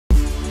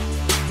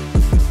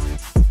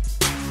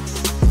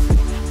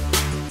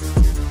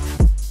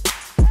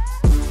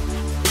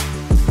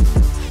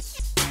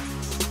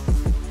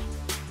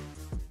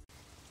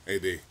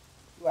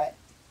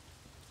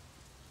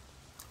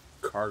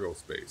cargo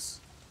space.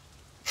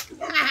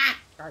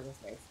 Cargo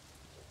space.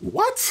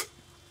 What?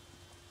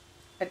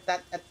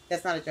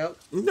 That's not a joke?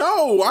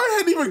 No, I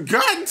hadn't even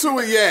gotten to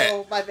it yet.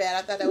 Oh, my bad.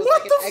 I thought that was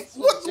like an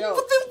extra joke.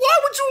 But then why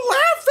would you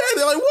laugh at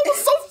it? Like, what was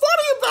so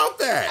funny about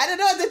that? I don't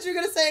know. I thought you were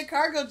going to say a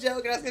cargo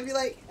joke, and I was going to be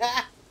like,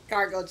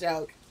 cargo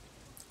joke.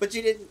 But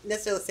you didn't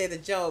necessarily say the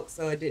joke,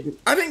 so it didn't.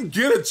 I didn't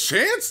get a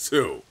chance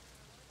to.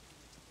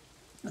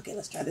 Okay,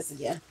 let's try this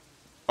again.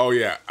 Oh,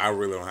 yeah. I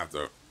really don't have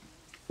to.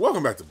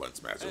 Welcome back to Button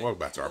Smashing. Welcome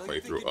back to our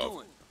playthrough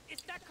of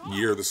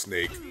Year of the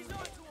Snake.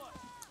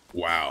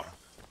 Wow.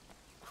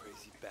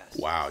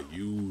 Wow,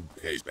 you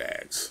pay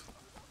bags.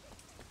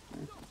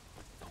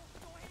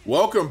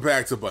 Welcome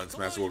back to Button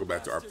Smash. Welcome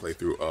back to our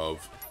playthrough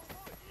of.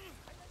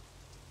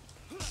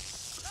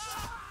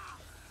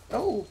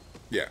 Oh.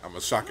 Yeah, I'm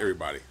gonna shock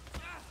everybody.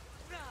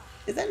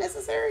 Is that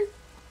necessary?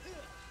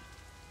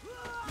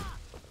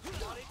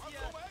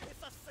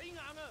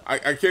 I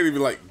can't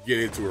even like get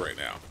into it right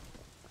now.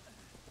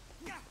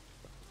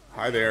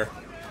 Hi there.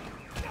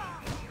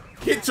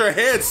 Get your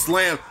head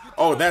slammed.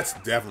 Oh, that's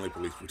definitely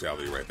police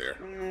brutality right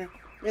there.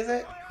 Is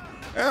it?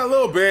 Yeah, a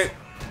little bit.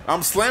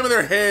 I'm slamming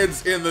their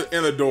heads in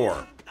the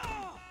door.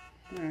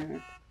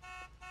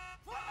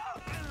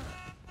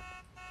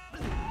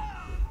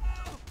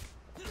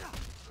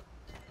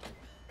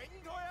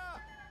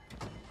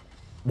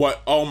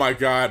 What? Oh my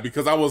god!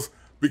 Because I was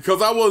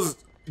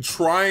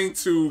trying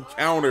to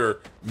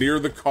counter near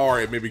the car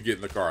and maybe get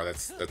in the car.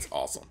 That's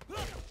awesome.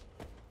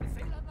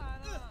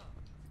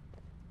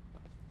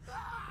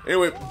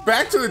 Anyway,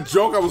 back to the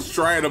joke I was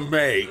trying to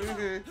make.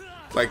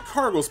 Like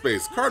cargo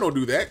space. Car don't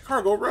do that.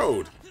 Cargo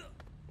road.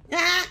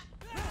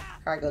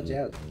 Cargo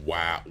joke.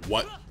 Wow.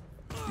 What?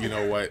 You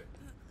know what?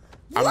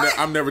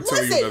 I'm never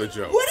telling you another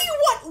joke. What do you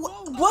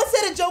want? Was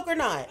that a joke or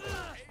not?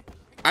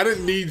 I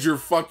didn't need your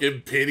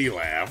fucking pity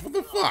laugh. What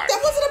the fuck? That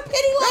wasn't a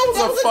pity laugh.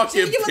 That was a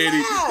fucking pity.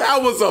 Laugh.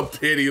 That was a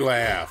pity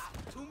laugh.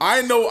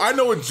 I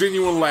know a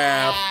genuine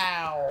laugh.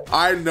 Wow.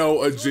 I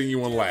know a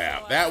genuine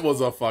laugh. That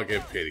was a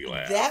fucking pity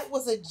laugh. That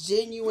was a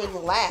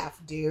genuine laugh,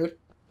 dude.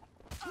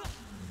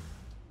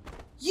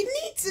 You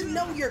need to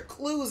know your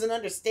clues and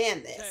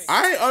understand this.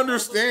 I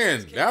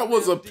understand. That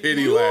was a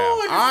pity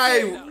laugh.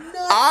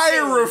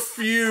 I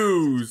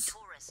refuse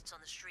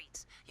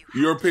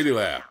your pity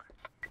laugh.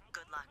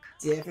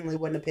 Definitely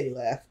wasn't a pity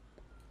laugh.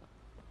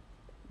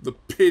 The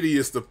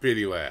pitiest of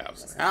pity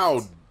laughs.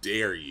 How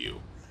dare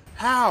you?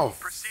 How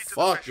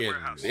fucking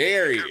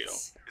dare you?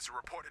 It's a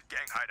reported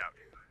gang hideout.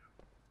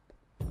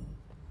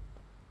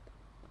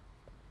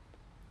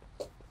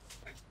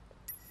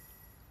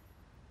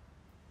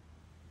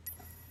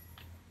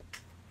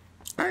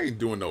 I ain't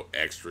doing no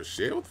extra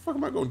shit. What the fuck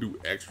am I gonna do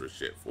extra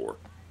shit for?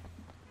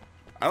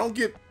 I don't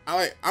get.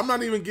 I'm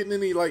not even getting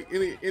any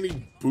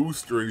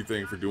boost or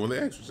anything for doing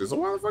the extra shit. So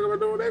why the fuck am I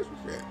doing extra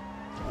shit?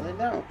 Well, they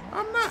don't.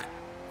 I'm not.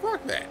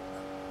 Fuck that.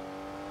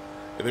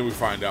 And then we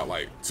find out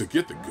like to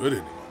get the good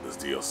ending on this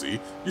DLC,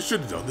 you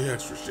should have done the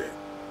extra shit.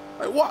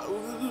 Like what?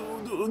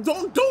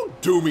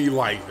 Don't do me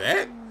like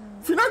that.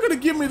 If you're not gonna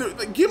give me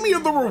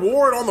the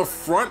reward on the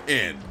front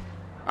end.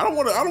 I don't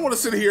want to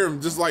sit here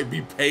and just like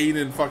be paid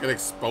in fucking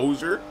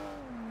exposure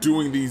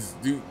doing these.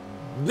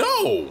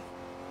 No.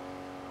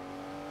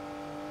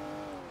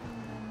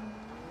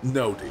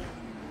 No, D.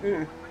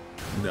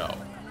 No.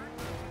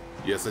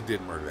 Yes, I did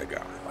murder that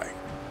guy. Like,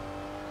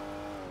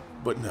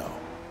 but no.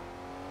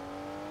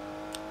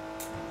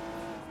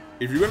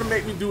 If you're gonna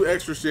make me do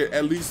extra shit,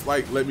 at least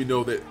like let me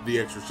know that the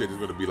extra shit is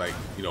gonna be like,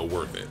 you know,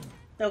 worth it.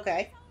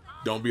 Okay.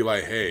 Don't be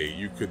like, hey,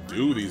 you could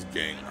do these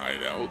gang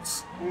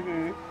hideouts.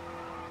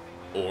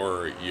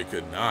 Or you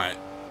could not.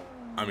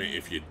 I mean,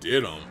 if you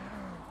did them,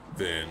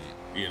 then,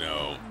 you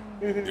know,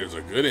 there's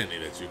a good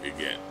ending that you could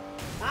get.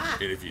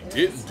 And if you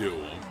didn't do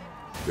them,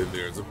 then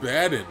there's a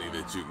bad ending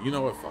that you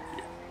know what, fuck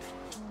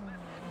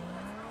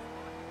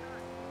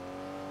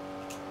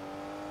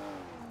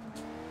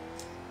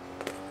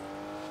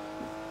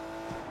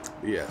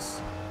you.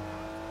 Yes.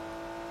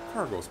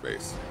 Cargo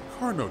space.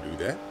 Car don't do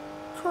that.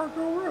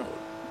 Cargo road.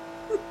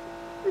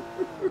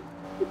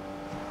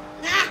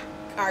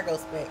 Cargo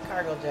space.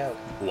 Cargo joke.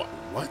 What?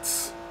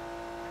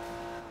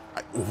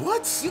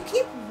 What? You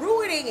keep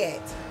ruining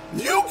it.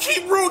 You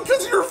keep ruining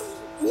because you're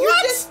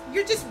what?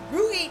 You're just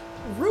ruining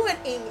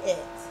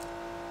it.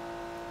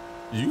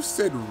 You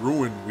said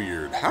ruin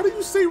weird. How do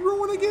you say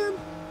ruin again?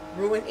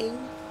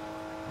 Ruining.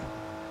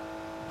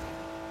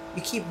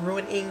 You keep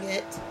ruining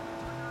it.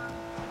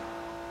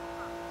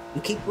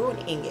 You keep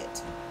ruining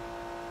it.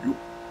 You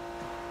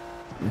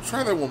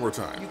try that one more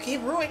time. You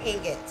keep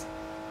ruining it.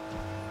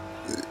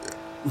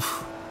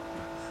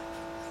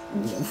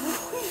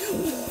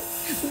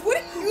 What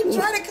are you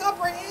trying to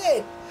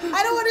comprehend?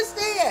 I don't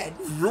understand.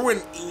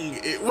 Ruining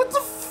it. What the?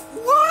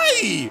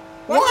 Why?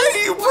 Why are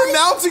you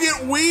pronouncing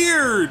it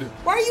weird?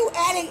 Why are you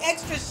adding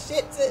extra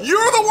shit to?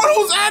 You're the one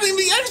who's adding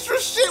the extra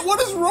shit.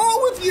 What is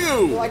wrong with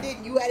you? No, I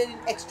didn't. You added an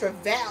extra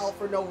vowel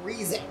for no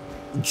reason.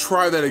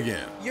 Try that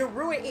again. You're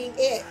ruining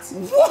it.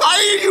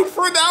 Why are you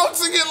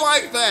pronouncing it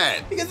like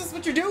that? Because that's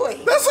what you're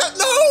doing. That's not,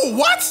 no.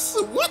 What?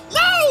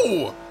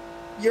 No.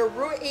 You're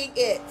ruining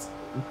it.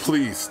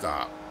 Please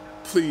stop.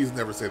 Please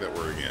never say that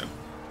word again.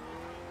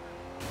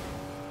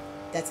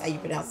 That's how you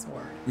pronounce the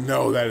word.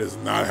 No, that is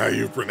not how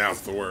you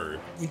pronounce the word.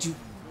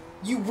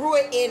 You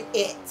ruin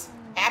it.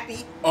 Happy?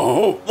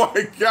 Oh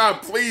my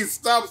God, please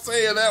stop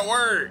saying that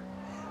word.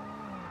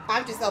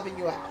 I'm just helping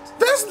you out.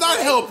 That's not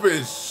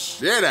helping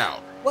shit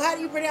out. Well, how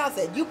do you pronounce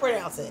it? You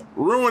pronounce it.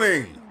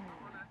 Ruining.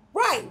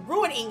 Right,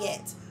 ruining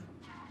it.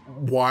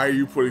 Why are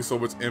you putting so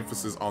much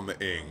emphasis on the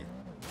ing?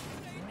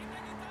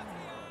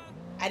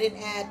 I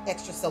didn't add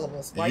extra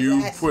syllables. Why You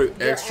you're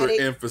put extra adding...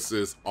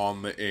 emphasis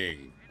on the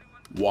ing.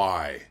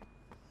 Why?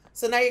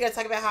 So now you're going to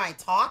talk about how I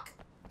talk?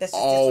 That's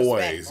just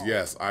Always, disrespectful.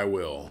 yes, I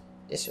will.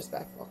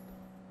 Disrespectful.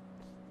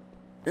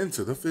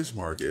 Into the fish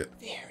market.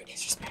 Very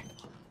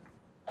disrespectful.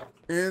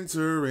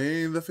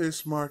 Entering the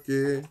fish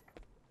market.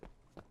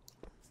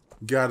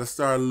 Gotta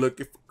start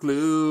looking for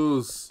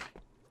clues.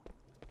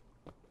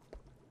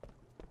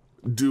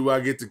 Do I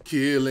get to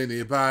kill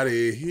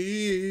anybody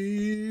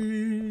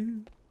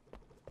here?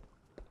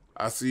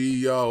 I see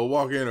y'all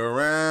walking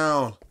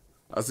around.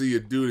 I see a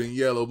dude in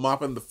yellow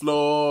mopping the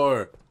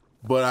floor.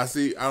 But I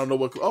don't know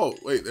what, oh,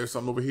 wait, there's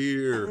something over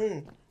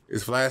here.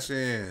 It's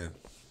flashing.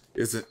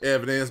 It's an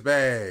evidence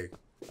bag.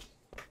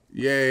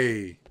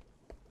 Yay.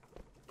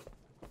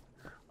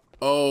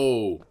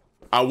 Oh,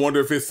 I wonder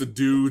if it's the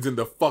dudes in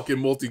the fucking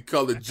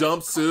multicolored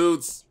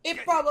jumpsuits.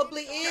 It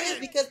probably is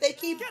because they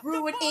keep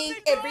ruining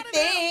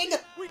everything.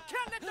 We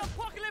can't let the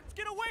apocalypse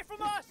get away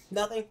from us.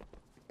 Nothing.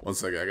 1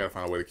 second, I gotta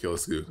find a way to kill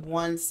this dude.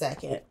 1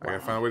 second. I gotta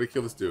find a way to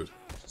kill this dude.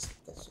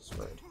 That's just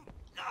rude.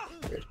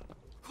 Rude.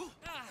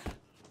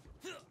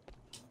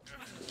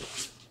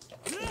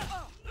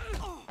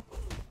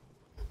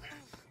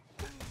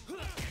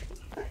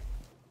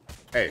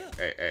 Hey,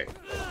 hey, hey.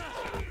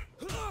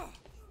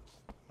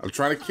 I'm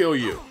trying to kill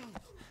you.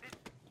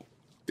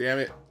 Damn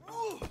it.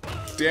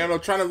 Damn it, I'm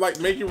trying to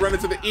like make you run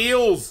into the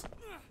eels.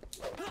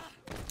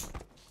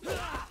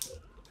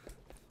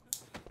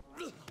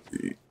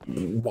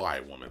 Why,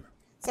 woman?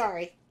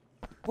 Sorry.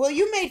 Well,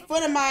 you made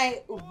fun of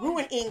my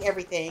ruining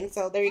everything,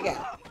 so there you go.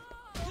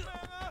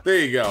 There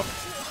you go.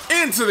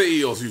 Into the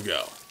eels you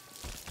go.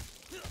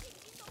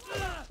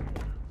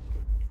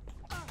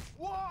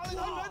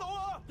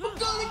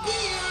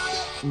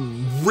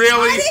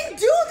 Really? I didn't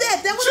do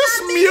that. That was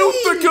Just not me. mute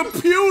the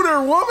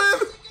computer, woman.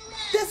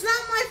 That's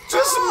not my fault.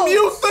 Just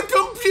mute the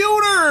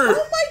computer.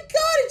 Oh my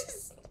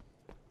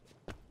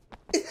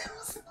God!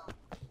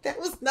 That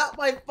was not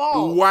my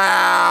fault.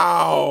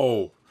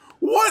 Wow.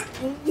 What?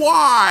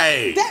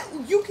 Why? That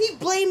you keep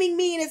blaming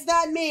me and it's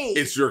not me.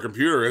 It's your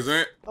computer, isn't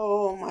it?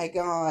 Oh my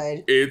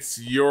God. It's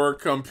your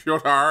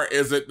computer,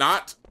 is it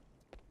not?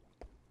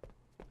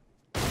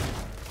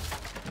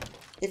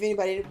 If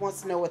anybody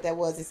wants to know what that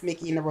was, it's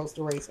Mickey and the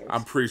Roaster Racers.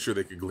 I'm pretty sure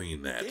they could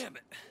glean that. Damn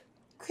it.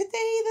 Could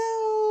they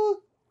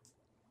though?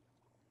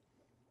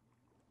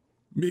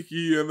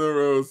 Mickey and the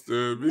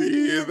Roaster,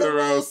 Mickey and the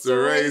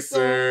Roaster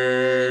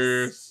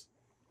Racers.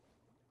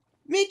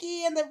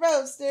 Mickey and the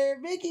Roaster,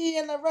 Mickey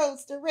and the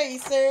Roaster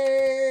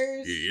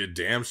Racers. You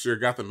damn sure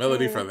got the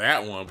melody for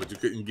that one, but you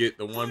couldn't get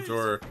the one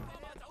for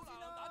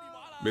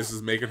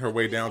Mrs. making her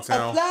way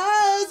downtown.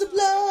 Applause,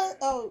 applause.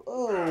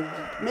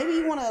 Oh. Maybe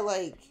you want to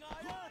like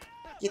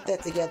get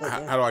that together.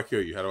 How do I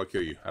kill you? How do I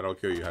kill you? How do I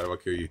kill you? How do I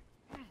kill you?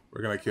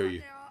 Where can I kill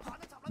you?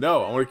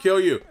 No, I want to kill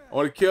you. I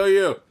want to kill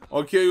you. I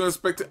want to kill you in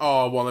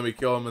oh, well, let me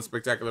kill him in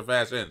spectacular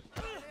fashion.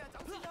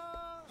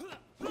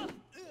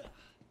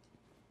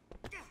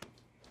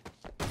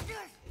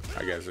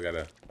 I guess I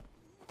gotta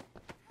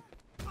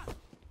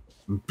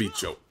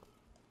beat your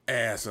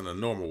ass in a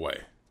normal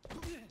way.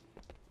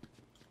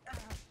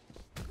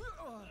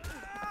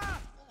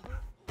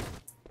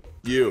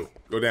 You,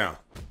 go down.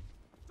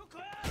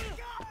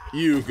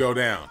 You, go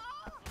down.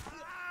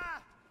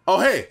 Oh,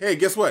 hey,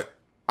 guess what?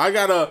 I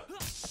got a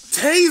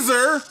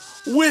taser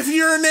with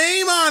your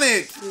name on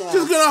it. No.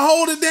 Just gonna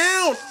hold it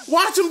down.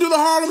 Watch him do the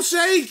Harlem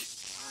Shake.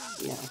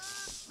 No.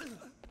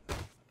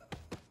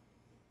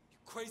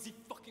 Crazy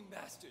fucking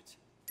bastards.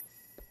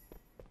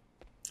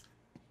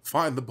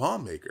 Find the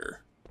bomb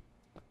maker.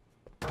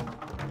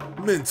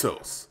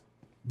 Mentos,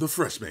 the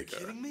fresh maker.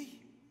 Kidding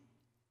me?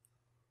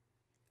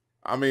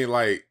 I mean,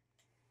 like,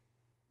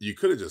 you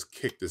could have just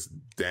kicked this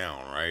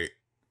down, right?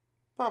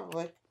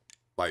 Probably.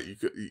 Like,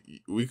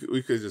 we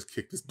could just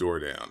kick this door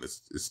down.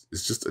 It's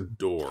just a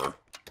door.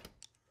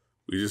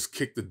 We just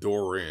kick the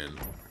door in.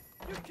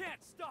 You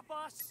can't stop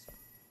us.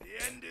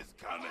 The end is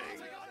coming.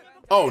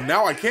 Oh,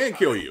 now I can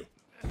kill you.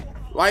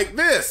 Like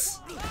this.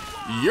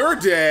 You're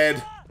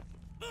dead.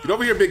 Get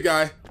over here, big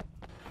guy.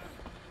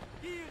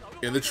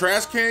 In the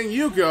trash can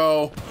you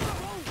go.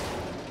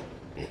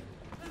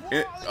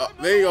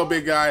 There you go,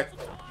 big guy.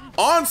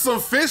 On some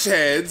fish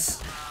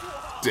heads.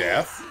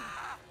 Death.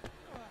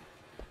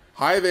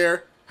 Hi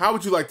there. How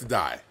would you like to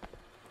die?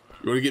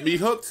 You want to get meat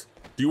hooked?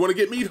 Do you want to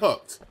get meat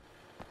hooked?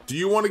 Do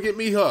you want to get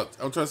meat hooked?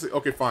 I'm trying to say,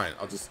 okay, fine.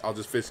 I'll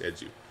just fish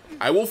head you.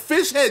 I will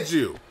fish head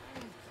you.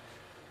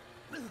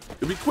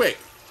 It'll be quick.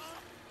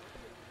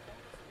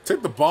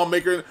 Take the bomb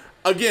maker.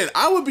 Again,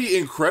 I would be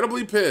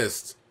incredibly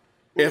pissed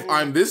If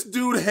I'm this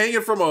dude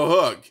hanging from a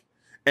hook,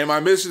 and my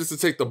mission is to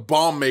take the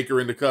bomb maker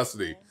into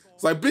custody.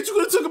 It's like, bitch, you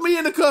could have took me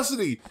into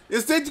custody.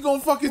 Instead, you're gonna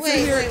fucking sit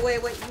here.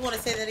 Wait. You want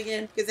to say that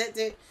again? Because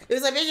it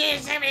was like, bitch, you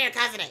didn't take me into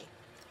custody.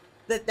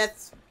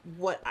 That's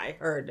what I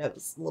heard. That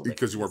was a little bit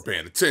Because you weren't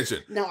paying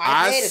attention. No,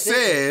 I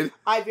said,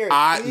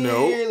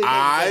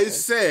 I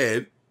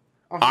said,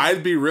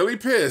 I'd be really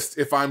pissed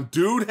if I'm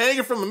dude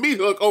hanging from a meat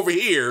hook over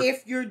here.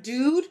 If you're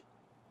dude.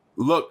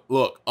 Look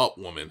up,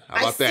 woman.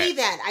 How about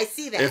that? I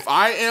see that. If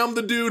I am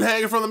the dude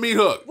hanging from the meat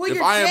hook, well, if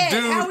you're I dead.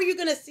 am dude, how are you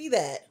gonna see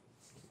that?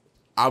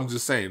 I'm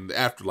just saying, the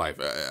afterlife.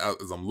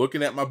 As I'm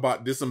looking at my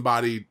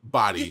disembodied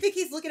body, You think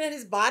he's looking at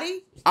his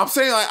body? I'm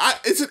saying like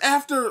it's an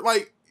after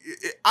like.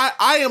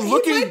 I am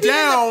looking might be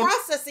down. in the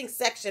processing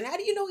section. How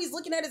do you know he's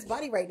looking at his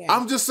body right now?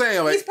 I'm just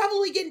saying, like, he's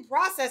probably getting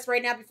processed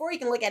right now before he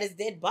can look at his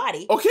dead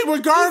body. Okay,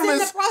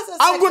 regardless,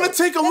 I'm going to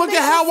take a look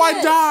at how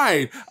I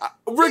died.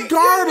 Regardless,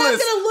 you're not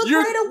gonna look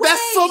right away.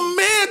 That's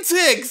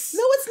semantics.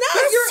 No, it's not.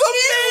 That's You're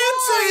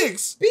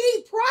semantics.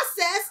 Being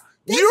processed.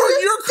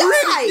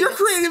 You're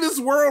creating this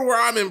world where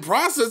I'm in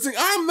processing.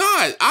 I'm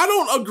not. I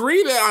don't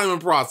agree that I'm in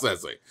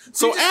processing.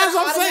 So as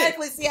I'm saying,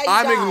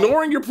 I'm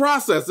ignoring your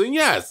processing.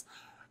 Yes.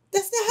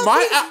 That's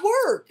not how things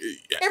work.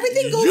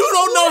 Everything goes. You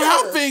don't know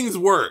how things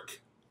work.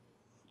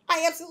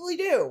 I absolutely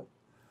do.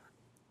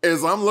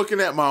 As I'm looking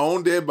at my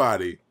own dead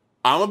body,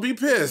 I'm gonna be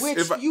pissed.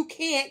 Which you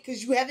can't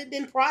because you haven't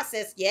been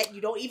processed yet.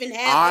 You don't even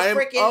have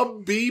the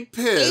freaking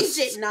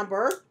agent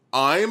number.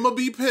 I'm a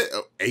be pissed.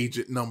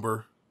 Agent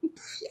number.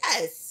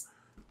 Yes.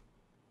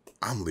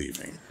 I'm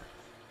leaving.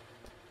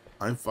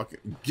 I'm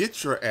fucking.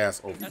 Get your ass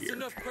over here. That's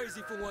enough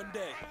crazy for one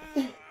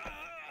day.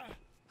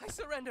 I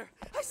surrender.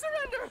 I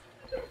surrender.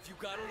 If you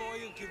got a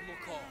lawyer, give him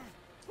a call.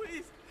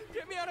 Please,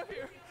 get me out of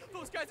here.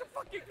 Those guys are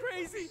fucking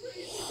crazy.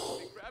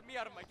 They grabbed me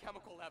out of my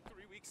chemical lab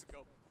 3 weeks ago.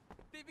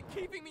 They've been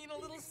keeping me in a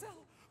little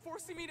cell,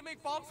 forcing me to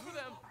make bombs for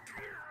them.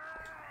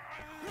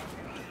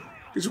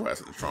 Get your ass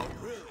in the trunk.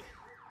 Really?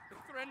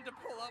 They threatened to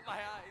pull out my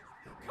eyes,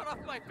 cut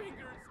off my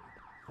fingers.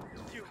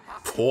 You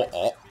have to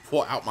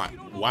pull out my.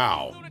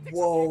 Wow.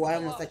 Whoa! I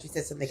almost thought you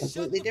said something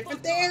completely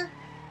different there.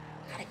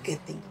 Not a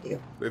good thing to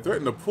do. They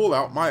threatened to pull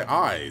out my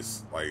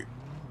eyes. Like,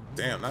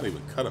 damn, not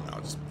even cut them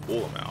out, just pull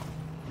them out.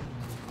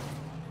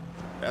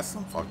 That's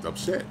some fucked up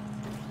shit.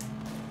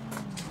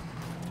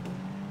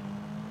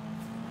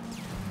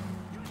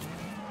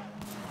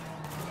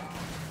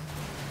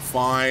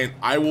 Fine,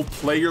 I will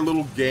play your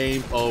little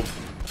game of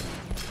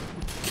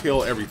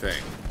kill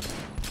everything.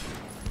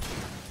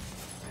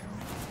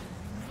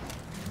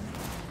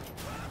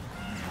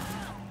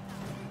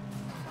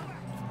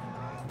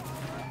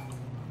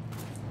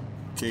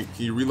 Can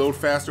you reload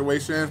faster, Wei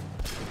Shen?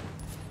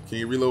 Can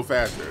you reload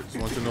faster? Just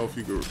want to know if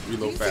you could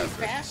reload faster.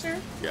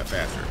 Faster? Yeah,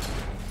 faster.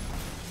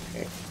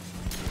 Okay.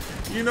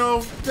 You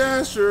know,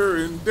 Dasher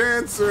and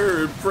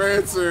Dancer and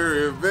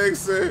Prancer and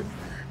Vixen,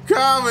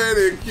 Comet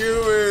and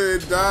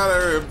Cupid and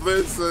Donner and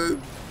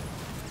Blitzen.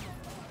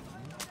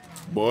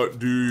 But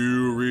do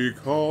you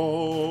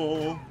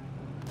recall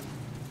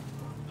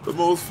the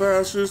most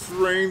fascist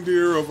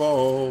reindeer of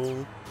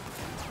all?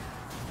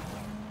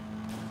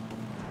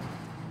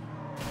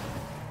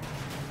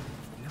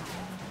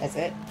 That's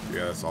it?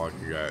 Yeah, that's all I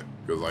can get.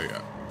 Because, like,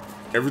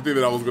 everything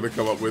that I was going to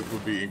come up with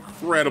would be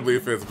incredibly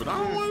offensive, but I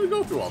don't want to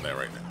go through all that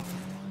right now.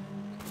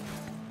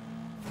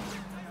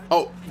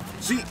 Oh,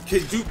 gee,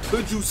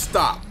 could you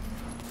stop?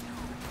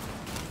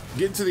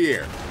 Get into the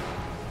air.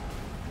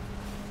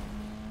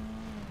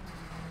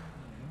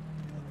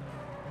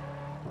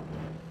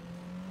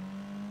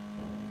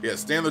 Yeah,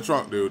 stay in the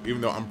trunk, dude,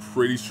 even though I'm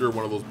pretty sure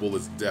one of those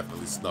bullets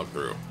definitely snuck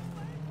through.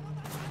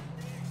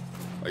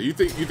 Like, you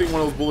think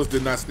one of those bullets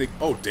did not sneak?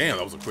 Oh, damn,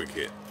 that was a quick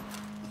hit.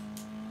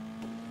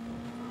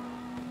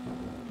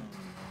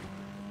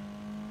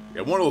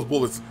 Yeah, one of those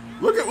bullets.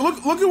 Look at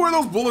where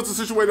those bullets are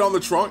situated on the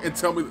trunk, and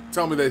tell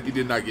me that he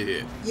did not get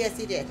hit. Yes,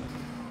 he did.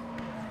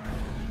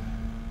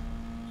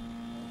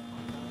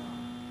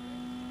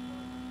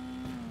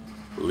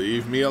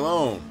 Leave me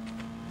alone.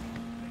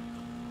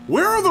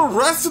 Where are the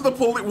rest of the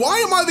police? Why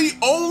am I the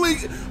only?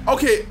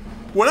 Okay,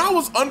 when I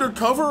was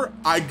undercover,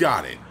 I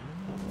got it.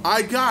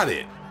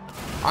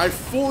 I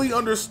fully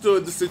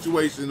understood the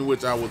situation in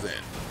which I was in.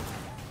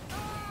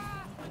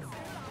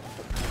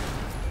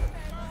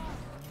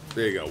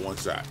 There you go, one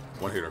shot.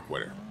 One hitter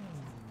quitter.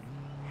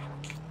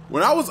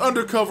 When I was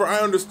undercover,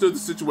 I understood the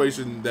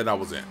situation that I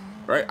was in.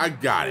 Right? I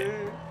got it.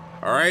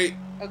 Alright?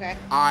 Okay.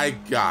 I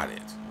got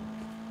it.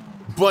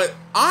 But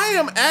I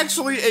am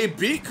actually a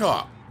beat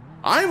cop.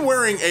 I'm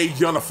wearing a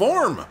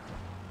uniform.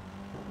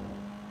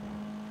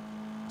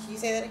 Can you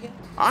say that again?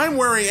 I'm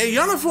wearing a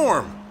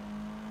uniform.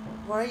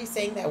 Why are you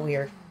saying that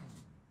weird?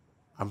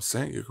 I'm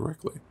saying it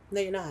correctly.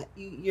 No, you're not.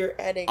 You're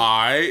adding.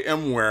 I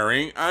am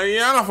wearing a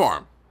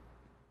uniform.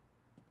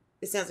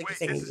 It sounds like you're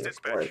saying you're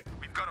dispatch.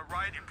 We've got a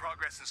riot in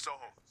progress in Soho.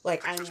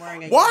 Like I'm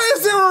wearing a. Why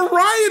is there a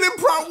riot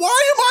in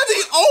Why am I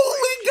the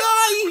only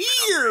guy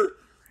here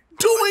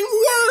doing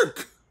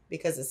work?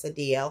 Because it's a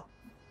DL.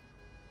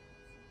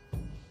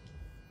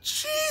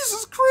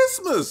 Jesus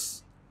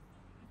Christmas.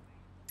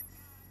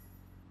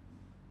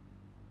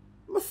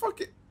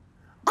 fuck it?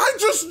 I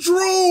just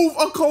drove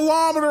a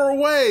kilometer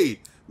away.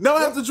 Now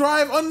I have to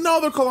drive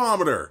another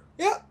kilometer.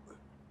 Yep.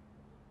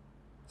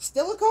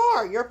 Still a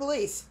car. You're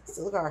police.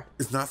 Still a car.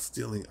 It's not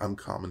stealing. I'm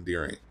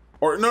commandeering.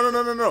 Or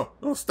no.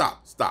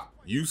 Stop.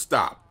 You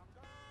stop.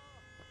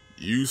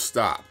 You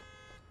stop.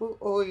 Who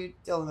are you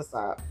telling to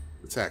stop?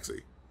 The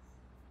taxi.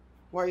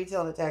 Why are you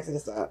telling the taxi to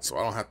stop? So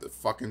I don't have to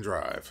fucking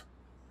drive.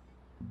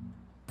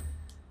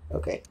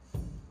 Okay.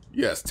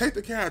 Yes, take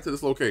the cab to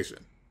this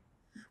location.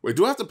 Wait,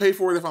 do I have to pay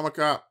for it if I'm a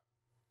cop?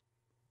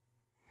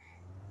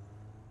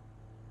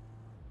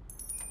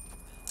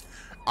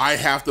 I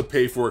have to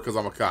pay for it because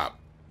I'm a cop.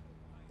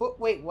 But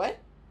wait, what?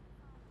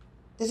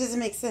 This doesn't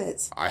make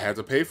sense. I have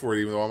to pay for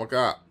it even though I'm a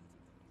cop.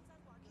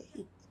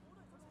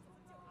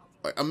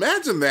 Like,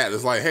 imagine that.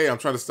 It's like, hey, I'm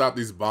trying to stop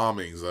these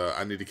bombings.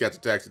 I need to catch a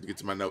taxi to get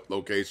to my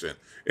location.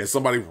 And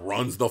somebody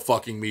runs the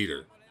fucking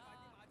meter.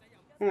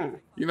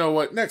 You know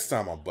what? Next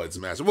time on Bud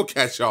Smasher, we'll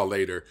catch y'all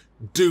later.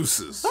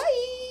 Deuces. Bye.